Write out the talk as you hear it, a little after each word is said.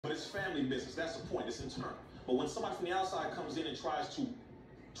But it's family business. That's the point. It's internal. But when somebody from the outside comes in and tries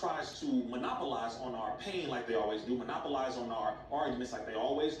to monopolize on our pain like they always do, monopolize on our arguments like they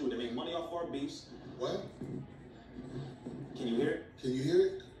always do, they make money off our beefs. What? Can you hear it? Can you hear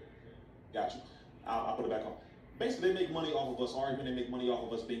it? Got you. I'll put it back on. Basically, they make money off of us arguing. They make money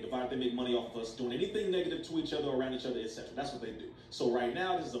off of us being divided. They make money off of us doing anything negative to each other, around each other, etc. That's what they do. So right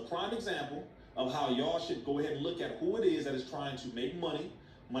now, this is a prime example of how y'all should go ahead and look at who it is that is trying to make money,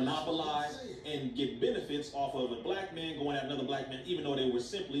 monopolize, and get benefits off of a black man going at another black man, even though they were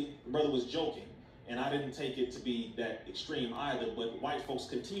simply, the brother was joking. And I didn't take it to be that extreme either, but white folks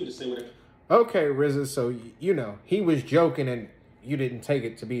continue to say whatever. Okay, RZA, so, you know, he was joking and you didn't take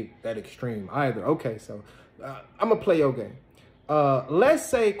it to be that extreme either. Okay, so I'm going to play your game. Let's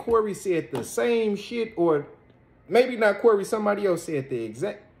say Corey said the same shit, or maybe not Corey, somebody else said the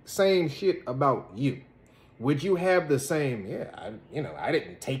exact same shit about you. Would you have the same, I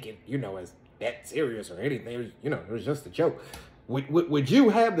didn't take it, as that serious or anything. It was just a joke. Would you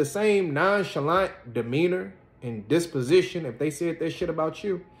have the same nonchalant demeanor and disposition if they said that shit about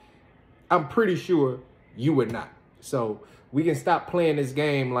you? I'm pretty sure you would not. So we can stop playing this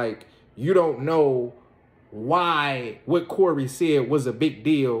game like you don't know why what Corey said was a big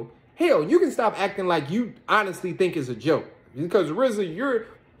deal. Hell, you can stop acting like you honestly think it's a joke. Because RZA,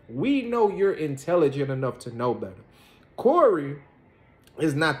 we know you're intelligent enough to know better. Corey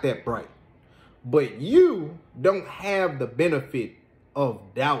is not that bright. But you don't have the benefit of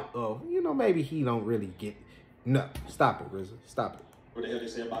doubt of, maybe he don't really get it. No, stop it, RZA. Stop it. What the hell they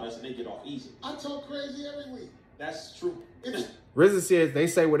say about us and they get off easy. I talk crazy every week. That's true. RZA says they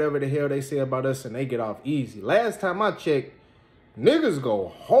say whatever the hell they say about us and they get off easy. Last time I checked, niggas go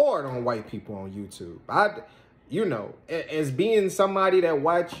hard on white people on YouTube. As being somebody that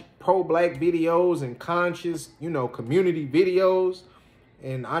watch pro-black videos and conscious, community videos,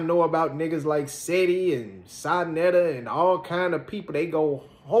 and I know about niggas like Seti and Sadnetta and all kind of people, they go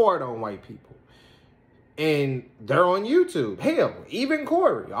hard on white people. And they're on YouTube. Hell, even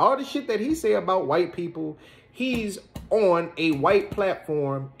Corey, all the shit that he say about white people, he's on a white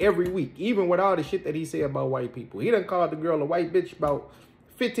platform every week, even with all the shit that he say about white people. He done called the girl a white bitch about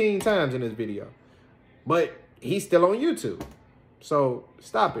 15 times in his video. But he's still on YouTube. So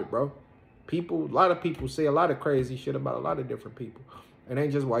stop it, bro. A lot of people say a lot of crazy shit about a lot of different people. It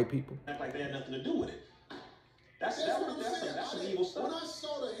ain't just white people. Act like they had nothing to do with it. That's some evil stuff. When I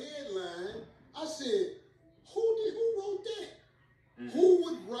saw the headline, I said, who wrote that? Mm-hmm. Who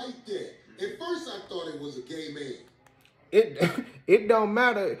would write that? At first, I thought it was a gay man. It don't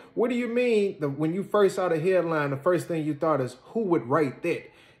matter. What do you mean? When you first saw the headline, the first thing you thought is, who would write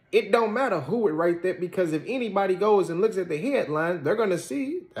that? It don't matter who would write that, because if anybody goes and looks at the headline, they're going to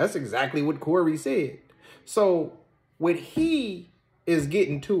see that's exactly what Corey said. So what he is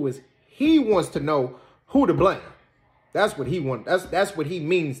getting to is he wants to know who to blame. That's what he wants. That's what he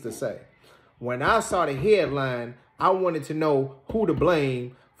means to say. When I saw the headline, I wanted to know who to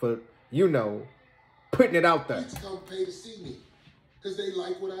blame for, putting it out there. Kids come pay to see me because they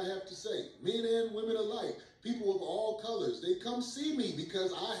like what I have to say. Men and women alike. People of all colors. They come see me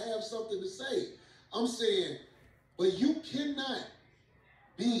because I have something to say. I'm saying, but you cannot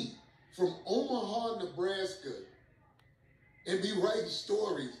be from Omaha, Nebraska and be writing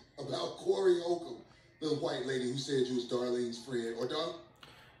stories about Corey Holcomb, the white lady who said you was Darlene's friend. Or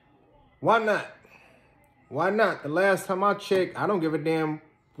why not? Why not? The last time I checked, I don't give a damn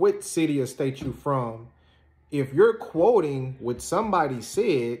what city or state you from. If you're quoting what somebody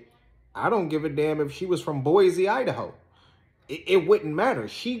said, I don't give a damn if she was from Boise, Idaho. It wouldn't matter.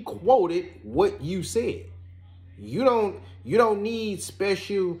 She quoted what you said. You don't need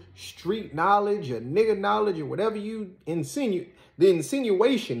special street knowledge or nigga knowledge or whatever you insinuate. The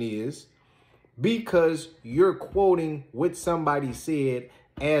insinuation is because you're quoting what somebody said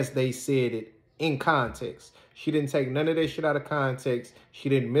as they said it in context. She didn't take none of that shit out of context. She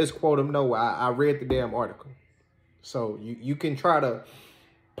didn't misquote him. No, I read the damn article. So you can try to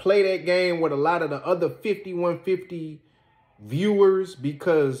play that game with a lot of the other 5150 viewers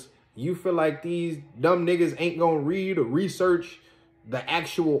because you feel like these dumb niggas ain't gonna read or research the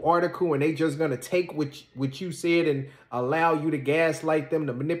actual article and they just gonna take what you said and allow you to gaslight them,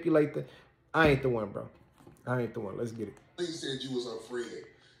 to manipulate them. I ain't the one, bro. I ain't the one. Let's get it. He said you was her friend.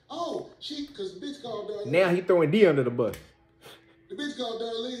 Oh, because the bitch called Darlene. Now he throwing D under the bus. The bitch called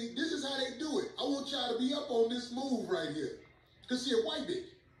Darlene. This is how they do it. I want y'all to be up on this move right here. Because she a white bitch.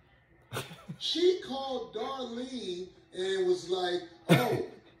 She called Darlene and was like, oh,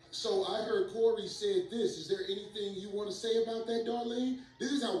 So I heard Corey said this. Is there anything you want to say about that, Darlene?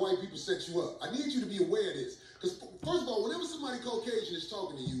 This is how white people set you up. I need you to be aware of this. Because first of all, whenever somebody Caucasian is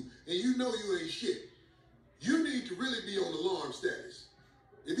talking to you and you know you ain't shit, you need to really be on alarm status.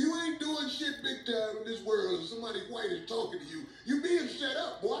 If you ain't doing shit big time in this world and somebody white is talking to you, you being shut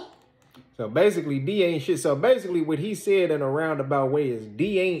up, boy. So basically, D ain't shit. So basically, what he said in a roundabout way is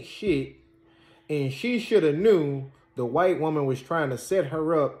D ain't shit, and she should have knew the white woman was trying to set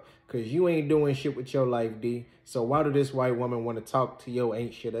her up because you ain't doing shit with your life, D. So why do this white woman want to talk to your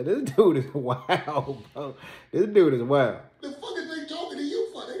ain't shit? This dude is wild, bro. This dude is wild. The fuck is they talking to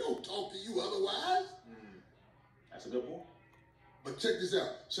you for? They don't talk to you otherwise. That's a good point. But check this out.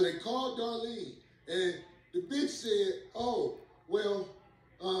 So they called Darlene, and the bitch said, oh, well,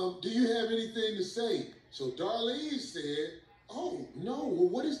 do you have anything to say? So Darlene said, oh, no, well,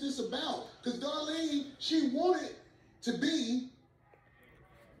 what is this about? Because Darlene, she wanted to be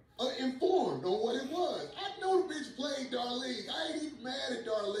informed on what it was. I know the bitch played Darlene. I ain't even mad at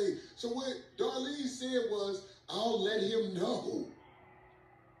Darlene. So what Darlene said was, I'll let him know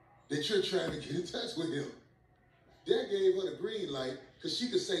that you're trying to get in touch with him. That gave her the green light because she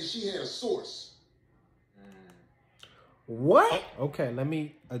could say she had a source. What? Okay, let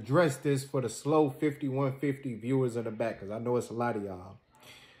me address this for the slow 5150 viewers in the back, because I know it's a lot of y'all.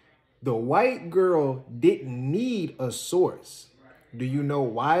 The white girl didn't need a source. Do you know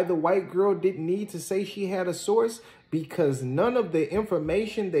why the white girl didn't need to say she had a source? Because none of the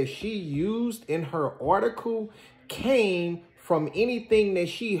information that she used in her article came from anything that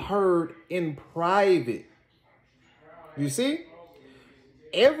she heard in private. You see?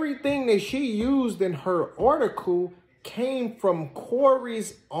 Everything that she used in her article came from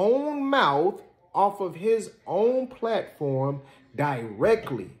Corey's own mouth off of his own platform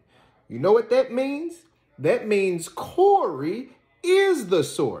directly. You know what that means? That means Corey is the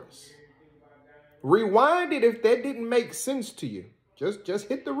source. Rewind it if that didn't make sense to you. Just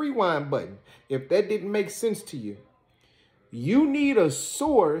hit the rewind button if that didn't make sense to you. You need a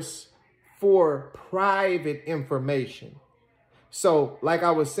source for private information. So, like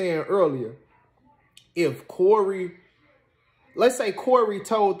I was saying earlier, if Corey, let's say Corey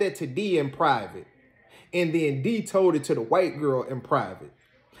told that to D in private, and then D told it to the white girl in private,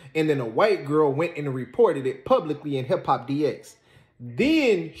 and then the white girl went and reported it publicly in Hip Hop DX,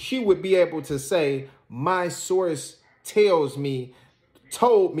 then she would be able to say, my source told me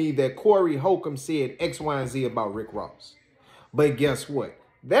that Corey Holcomb said X, Y, and Z about Rick Ross. But guess what?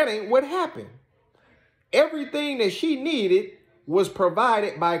 That ain't what happened. Everything that she needed was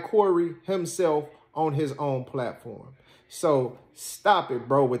provided by Corey himself on his own platform. So stop it,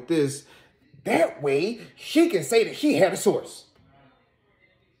 bro, with this. That way, she can say that she had a source.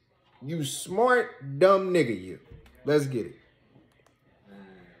 You smart, dumb nigga, you. Let's get it.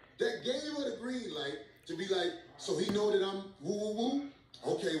 That gave her the green light to be like, so he know that I'm woo-woo-woo?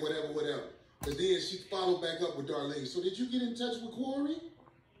 Okay, whatever. And then she followed back up with Darlene. So did you get in touch with Corey?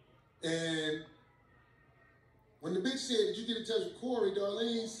 And when the bitch said, did you get in touch with Corey?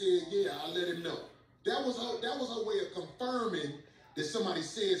 Darlene said, yeah, I let him know. That was her way of confirming that somebody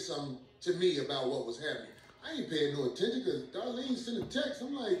said something to me about what was happening. I ain't paying no attention because Darlene sent a text.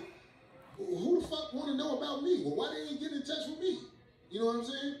 I'm like, who the fuck want to know about me? Well, why they ain't getting in touch with me? You know what I'm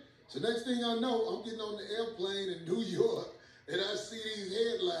saying? So next thing I know, I'm getting on the airplane in New York and I see these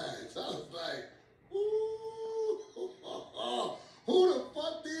headlines. I was like, ooh, who the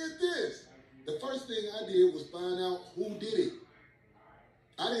fuck did this? The first thing I did was find out who did it.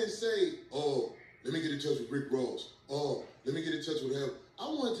 I didn't say, oh, let me get in touch with Rick Ross. Oh, let me get in touch with him. I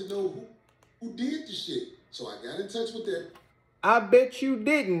wanted to know who did the shit. So I got in touch with them. I bet you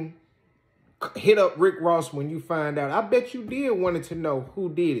didn't hit up Rick Ross when you find out. I bet you did wanted to know who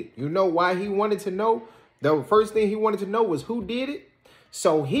did it. You know why he wanted to know? The first thing he wanted to know was who did it.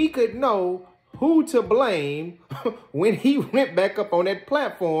 So he could know who to blame when he went back up on that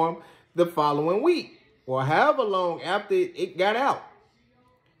platform the following week or however long after it got out.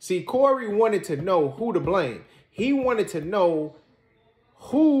 See, Corey wanted to know who to blame. He wanted to know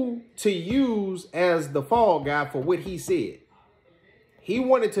who to use as the fall guy for what he said. He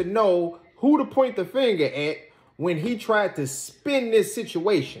wanted to know who to point the finger at when he tried to spin this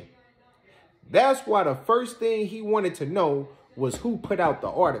situation. That's why the first thing he wanted to know was who put out the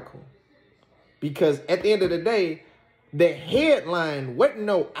article. Because at the end of the day, the headline wasn't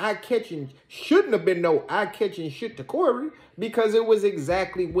no eye-catching, shouldn't have been no eye-catching shit to Corey because it was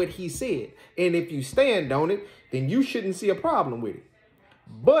exactly what he said. And if you stand on it, then you shouldn't see a problem with it.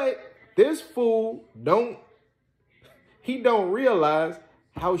 But this fool don't realize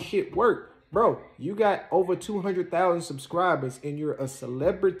how shit work. Bro, you got over 200,000 subscribers and you're a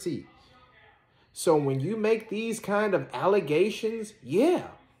celebrity. So when you make these kind of allegations, yeah,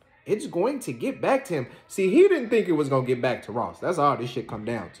 it's going to get back to him. See, he didn't think it was going to get back to Ross. That's all this shit come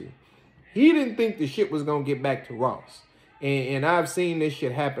down to. He didn't think the shit was going to get back to Ross. And I've seen this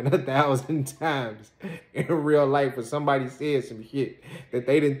shit happen 1,000 times in real life where somebody said some shit that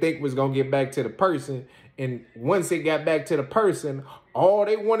they didn't think was going to get back to the person. And once it got back to the person, all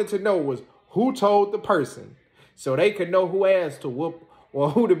they wanted to know was who told the person. So they could know who ass to whoop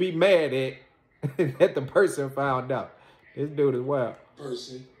or who to be mad at that the person found out. This dude is wild.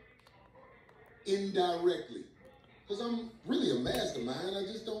 Person, indirectly. Because I'm really a mastermind, I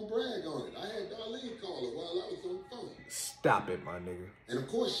just don't brag on it. I had Darlene call her while I was on the phone. Stop it, my nigga. And of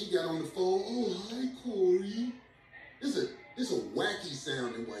course she got on the phone, oh, hi, Corey. It's a wacky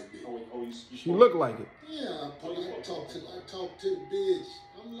sounding white bitch. She look like it. Yeah, I talk to the bitch.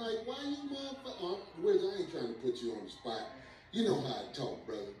 I'm like, why you motherfucker? I ain't trying to put you on the spot. You know how I talk,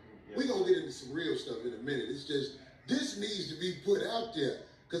 brother. Yeah. We're going to get into some real stuff in a minute. It's just, this needs to be put out there.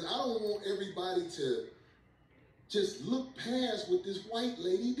 Because I don't want everybody to just look past what this white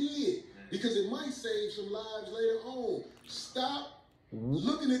lady did. Because it might save some lives later on. Stop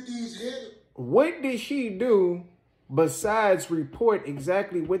looking at these heads. What did she do besides report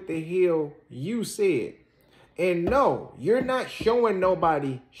exactly what the hell you said? And no, you're not showing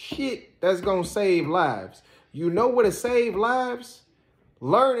nobody shit that's going to save lives. You know what to save lives?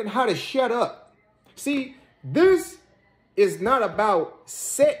 Learning how to shut up. See, this is not about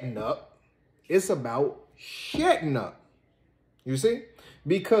setting up. It's about shutting up. You see?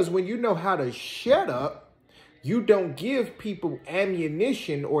 Because when you know how to shut up, you don't give people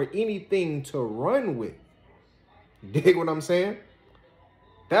ammunition or anything to run with. Dig what I'm saying?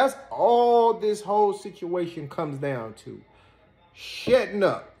 That's all this whole situation comes down to. Shutting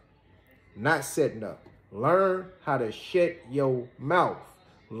up, not setting up. Learn how to shut your mouth.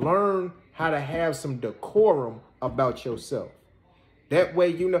 Learn how to have some decorum about yourself. That way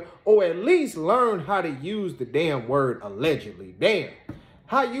you know, or at least learn how to use the damn word allegedly. Damn.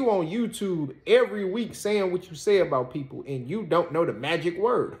 How you on YouTube every week saying what you say about people and you don't know the magic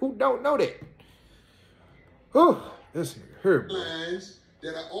word? Who don't know that? Whew, this hurt, bro. Lines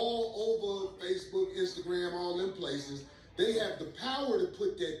that are all over Facebook, Instagram, all them places, they have the power to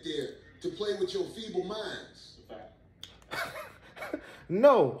put that there to play with your feeble minds.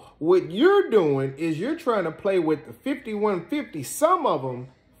 No, what you're doing is you're trying to play with the 5150, some of them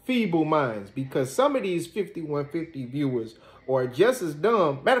feeble minds, because some of these 5150 viewers are just as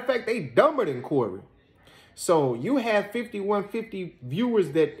dumb. Matter of fact, they dumber than Corey. So you have 5150 viewers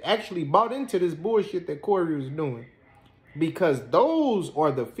that actually bought into this bullshit that Corey was doing, because those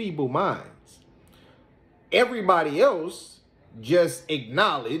are the feeble minds. Everybody else just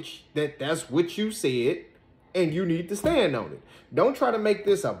acknowledge that that's what you said and you need to stand on it. Don't try to make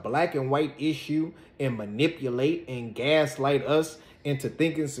this a black and white issue and manipulate and gaslight us into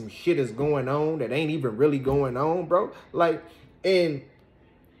thinking some shit is going on that ain't even really going on, bro. Like, and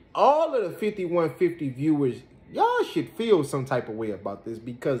all of the 5150 viewers, y'all should feel some type of way about this,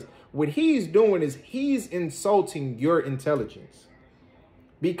 because what he's doing is he's insulting your intelligence.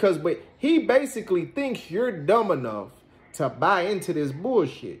 Because but he basically thinks you're dumb enough to buy into this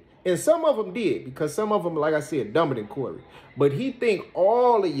bullshit. And some of them did, because some of them, like I said, dumber than Corey. But he think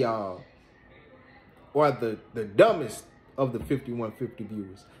all of y'all are the dumbest of the 5150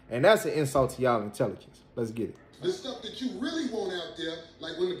 viewers. And that's an insult to y'all intelligence. Let's get it. The stuff that you really want out there,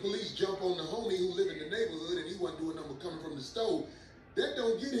 like when the police jump on the homie who live in the neighborhood and he wasn't doing nothing but coming from the stove, that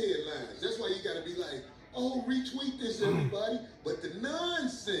don't get headlines. That's why you got to be like, oh, retweet this, everybody. But the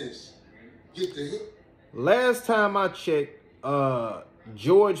nonsense get the hit. Last time I checked,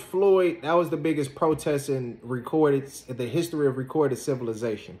 George Floyd, that was the biggest protest in the history of recorded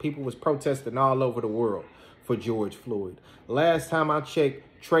civilization. People was protesting all over the world for George Floyd. Last time I checked,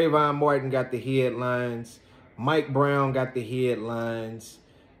 Trayvon Martin got the headlines. Mike Brown got the headlines.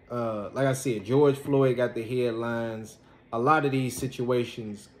 Like I said, George Floyd got the headlines. A lot of these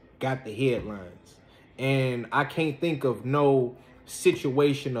situations got the headlines. And I can't think of no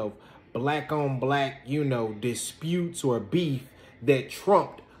situation of black on black, disputes or beef that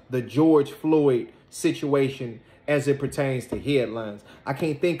trumped the George Floyd situation as it pertains to headlines. I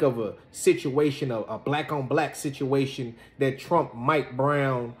can't think of a situation, a black on black situation that trumped Mike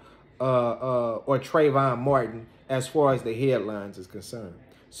Brown or Trayvon Martin as far as the headlines is concerned.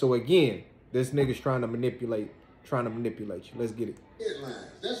 So again, this nigga's trying to manipulate you. Let's get it.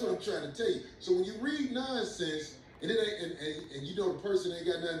 Headlines. That's what I'm trying to tell you. So when you read nonsense and it ain't, and you know the person ain't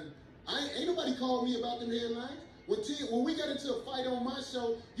got nothing, ain't nobody called me about them headlines. When we got into a fight on my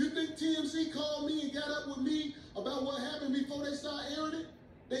show, you think TMZ called me and got up with me about what happened before they started airing it?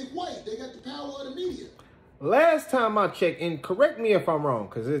 They white. They got the power of the media. Last time I checked, and correct me if I'm wrong,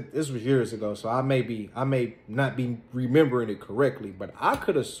 because this was years ago, so I may not be remembering it correctly, but I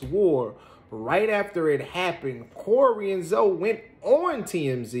could have swore right after it happened, Corey and Zoe went on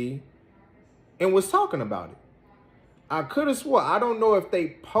TMZ and was talking about it. I could have swore. I don't know if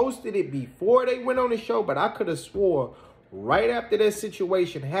they posted it before they went on the show, but I could have swore right after that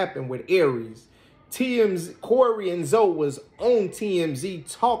situation happened with Aries, Corey and Zoe was on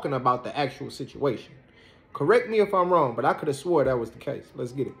TMZ talking about the actual situation. Correct me if I'm wrong, but I could have swore that was the case.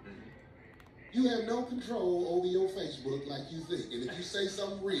 Let's get it. You have no control over your Facebook like you think. And if you say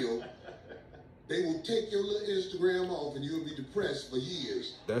something real, they will take your little Instagram off and you'll be depressed for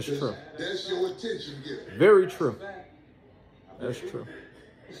years. That's true. That's your attention giver. Very true. That's true.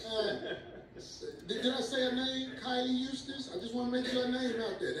 Did I say her name? Kylie Eustace? I just want to make sure her name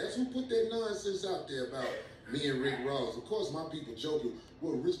out there. That's who put that nonsense out there about me and Rick Ross. Of course, my people joking,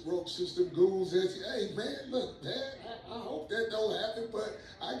 well, Rick Ross system goons. Hey, man, look, man, I hope that don't happen, but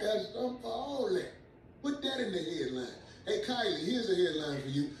I got something for all that. Put that in the headline. Hey, Kylie, here's a headline for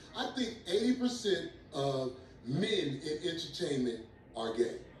you. I think 80% of men in entertainment are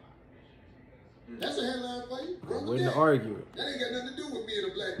gay. That's a headline for you. I wouldn't argue it. That ain't got nothing to do with being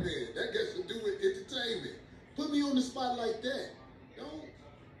a black man. That got to do with entertainment. Put me on the spot like that. Don't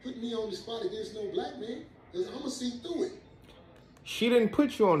put me on the spot against no black man, because I'm going to see through it. She didn't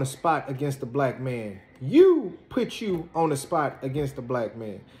put you on the spot against a black man. You put you on the spot against a black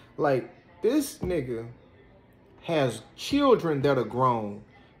man. Like, this nigga has children that are grown,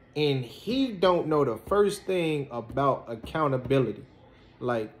 and he don't know the first thing about accountability.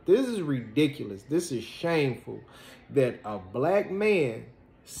 Like, this is ridiculous. This is shameful that a black man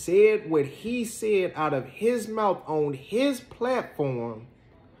said what he said out of his mouth on his platform,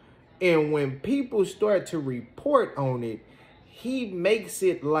 and when people start to report on it, he makes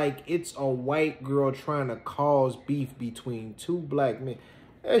it like it's a white girl trying to cause beef between two black men.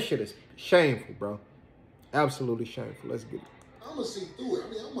 That shit is shameful, bro. Absolutely shameful. Let's get it. I'm going to see through it. I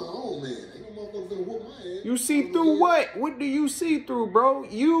mean, I'm my own man. Ain't no motherfucker gonna whoop my head. You see through what? What do you see through, bro?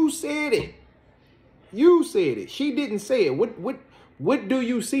 You said it. You said it. She didn't say it. What do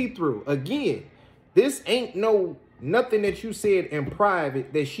you see through? Again, this ain't nothing that you said in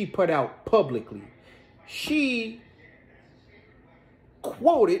private that she put out publicly. She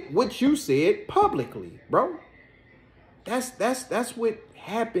quoted what you said publicly, bro. That's what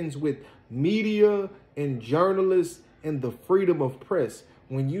happens with media and journalists and the freedom of press.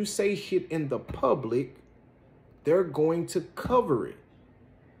 When you say shit in the public, they're going to cover it.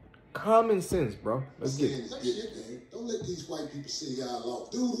 Common sense, bro. Let's get it. Don't let these white people say y'all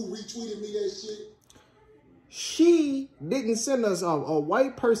off. Dude who retweeted me that shit. She didn't send us off. A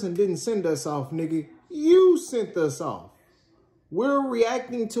white person didn't send us off, nigga. You sent us off. We're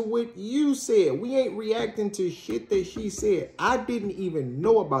reacting to what you said. We ain't reacting to shit that she said. I didn't even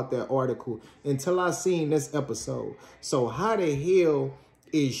know about that article until I seen this episode. So how the hell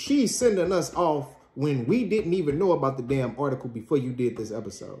is she sending us off when we didn't even know about the damn article before you did this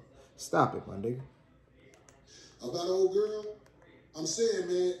episode? Stop it, my nigga. About old girl, I'm saying,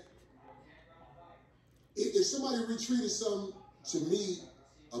 man, if somebody retweeted something to me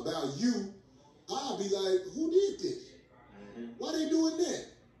about you, I'll be like, who did this? Why they doing that?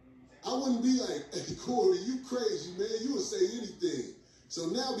 I wouldn't be like, hey, Corey, you crazy, man. You would say anything. So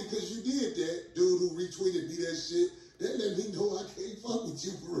now because you did that, dude who retweeted me that shit, that let me know I can't fuck with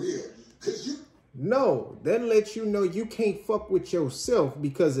you for real. Because you... No, that lets you know you can't fuck with yourself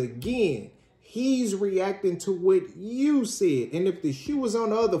because, again, he's reacting to what you said. And if the shoe was on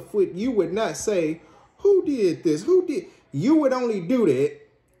the other foot, you would not say, who did this? Who did... You would only do that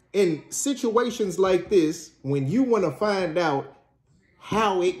in situations like this, when you want to find out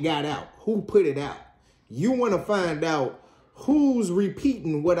how it got out, who put it out. You want to find out who's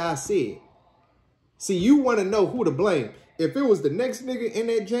repeating what I said. See, you want to know who to blame. If it was the next nigga in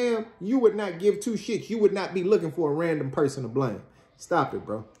that jam, you would not give two shits. You would not be looking for a random person to blame. Stop it,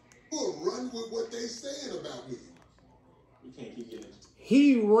 bro. You'll run with what they saying about me. We can't keep getting it.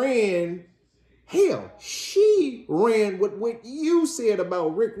 He ran... Hell, she ran with what you said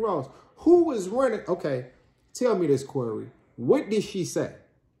about Rick Ross. Who was running? Okay, tell me this, Corey. What did she say?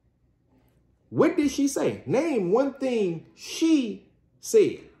 What did she say? Name one thing she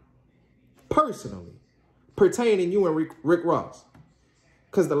said personally pertaining you and Rick Ross.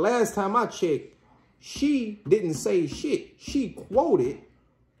 Because the last time I checked, she didn't say shit. She quoted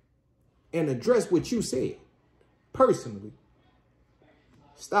and addressed what you said personally.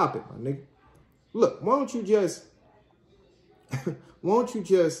 Stop it, my nigga. Look, why don't you just won't you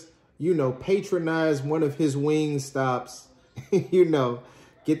just, you know, patronize one of his wing stops, you know,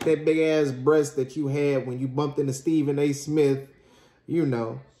 get that big ass breast that you had when you bumped into Stephen A. Smith, you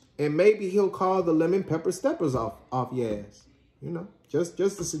know, and maybe he'll call the lemon pepper steppers off your ass. You know, just a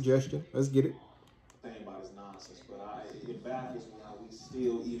suggestion. Let's get it. Thing about his nonsense, but it baffles me how we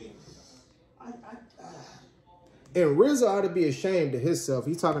still even. And RZA ought to be ashamed of himself.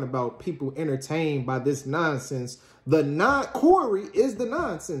 He's talking about people entertained by this nonsense. Corey is the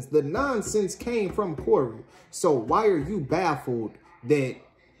nonsense. The nonsense came from Corey. So why are you baffled that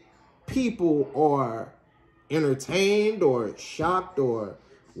people are entertained or shocked or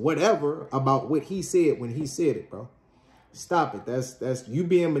whatever about what he said when he said it, bro? Stop it. That's you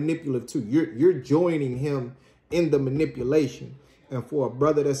being manipulative too. You're joining him in the manipulation. And for a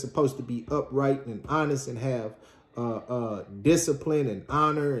brother that's supposed to be upright and honest and have discipline and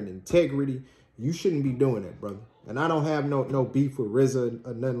honor and integrity, you shouldn't be doing that, brother. And I don't have no beef with RZA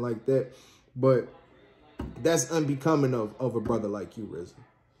or nothing like that, but that's unbecoming of a brother like you, RZA.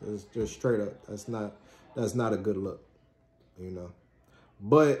 It's just straight up. That's not a good look, you know.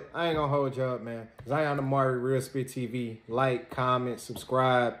 But I ain't gonna hold you up, man. Zion Amari, Real Spit TV. Like, comment,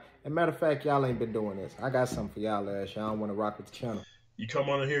 subscribe. And matter of fact, y'all ain't been doing this. I got something for y'all ass. Y'all don't want to rock with the channel. You come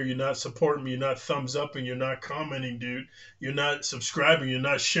on here, you're not supporting me, you're not thumbs up, and you're not commenting, dude. You're not subscribing, you're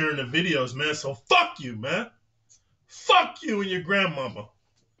not sharing the videos, man. So fuck you, man. Fuck you and your grandmama.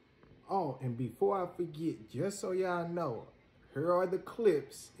 Oh, and before I forget, just so y'all know, here are the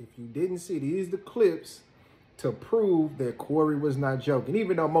clips. If you didn't see, these are the clips to prove that Corey was not joking.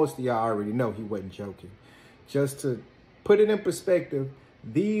 Even though most of y'all already know he wasn't joking. Just to put it in perspective,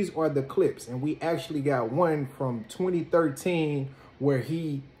 these are the clips. And we actually got one from 2013 where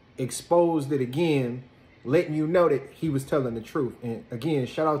he exposed it again, letting you know that he was telling the truth. And again,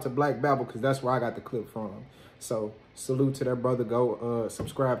 shout out to Black Babel, because that's where I got the clip from. So salute to that brother. Go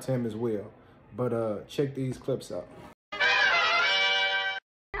subscribe to him as well. But check these clips out.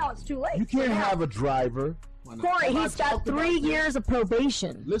 Now it's too late. You can't have a driver. Corey, he's got 3 years of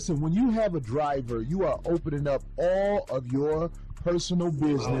probation. Listen, when you have a driver, you are opening up all of your personal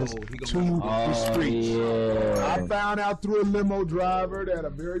business to the streets. Yeah. I found out through a limo driver that a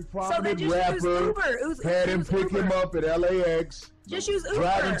very prominent rapper had him pick him up at LAX. Just use Uber.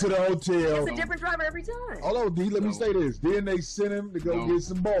 Drive him to the hotel. It's a different driver every time. Hold on, D, let me say this. Then they sent him to go get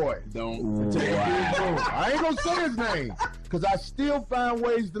some boys. I ain't gonna say his name, because I still find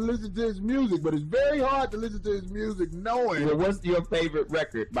ways to listen to his music, but it's very hard to listen to his music knowing. Well, what's your favorite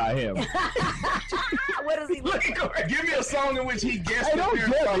record by him? What does he look like? Give me a song in which he guessed. Hey, don't get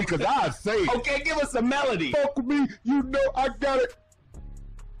me, because I say it. Okay, give us a melody. Fuck with me, you know I got it.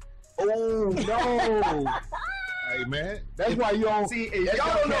 Oh, no. Hey, man, that's why you don't see. Y'all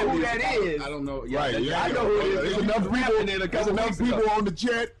don't know who that is. I don't know. Right? Yeah, I know who it is. There's enough people on the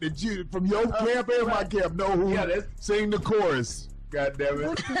chat that you from your camp and my camp know who sing the chorus. God damn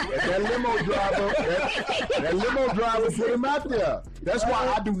it! That limo driver put him out there. That's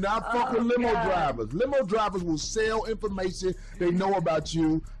why I do not fuck with limo drivers. Limo drivers will sell information they know about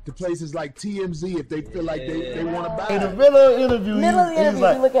you to places like TMZ if they feel like they want to buy it. In the middle of the interview,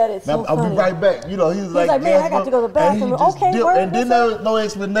 like, you look at it, so I'll be right back. You know, he's like, man, I got to go to the bathroom. Okay, word, and then there was no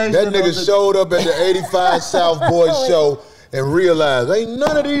explanation. That nigga showed up at the 85 South Boys show and realized, ain't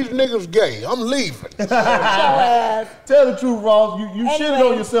none of these niggas gay. I'm leaving. Tell the truth, Ross. You shitted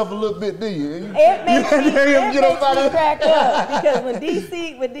on yourself a little bit, did you? It makes me crack up, because when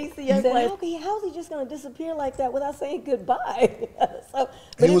DC said, how's he just going to disappear like that without saying goodbye?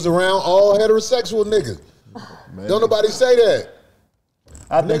 He was around all heterosexual niggas. Don't nobody say that.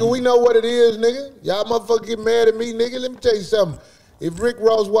 Nigga, we know what it is, nigga. Y'all motherfuckers get mad at me, nigga. Let me tell you something. If Rick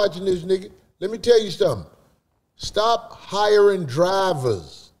Ross watching this, nigga, let me tell you something. Stop hiring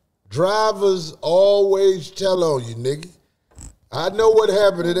drivers. Drivers always tell on you, nigga. I know what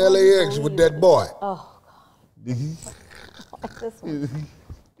happened at LAX with that boy. Oh, God.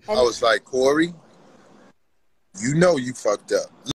 I was like, Corey, you know you fucked up.